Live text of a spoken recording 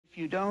If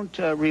you don't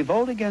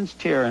revolt against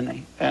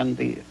tyranny, and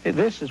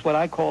this is what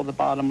I call the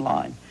bottom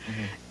line,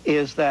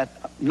 is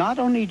that not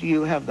only do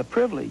you have the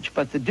privilege,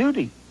 but the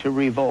duty to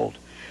revolt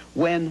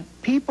when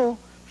people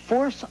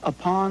force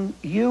upon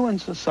you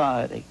and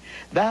society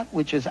that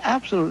which is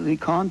absolutely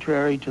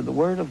contrary to the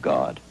Word of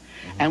God,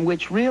 and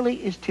which really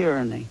is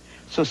tyranny.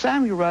 So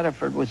Samuel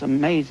Rutherford was an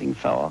amazing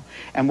fellow,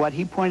 and what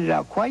he pointed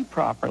out quite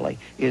properly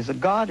is that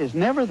God is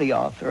never the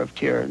author of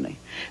tyranny.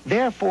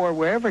 Therefore,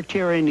 wherever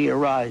tyranny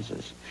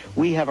arises,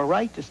 we have a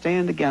right to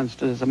stand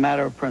against it as a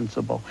matter of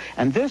principle.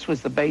 And this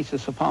was the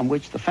basis upon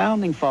which the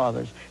Founding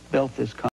Fathers built this country.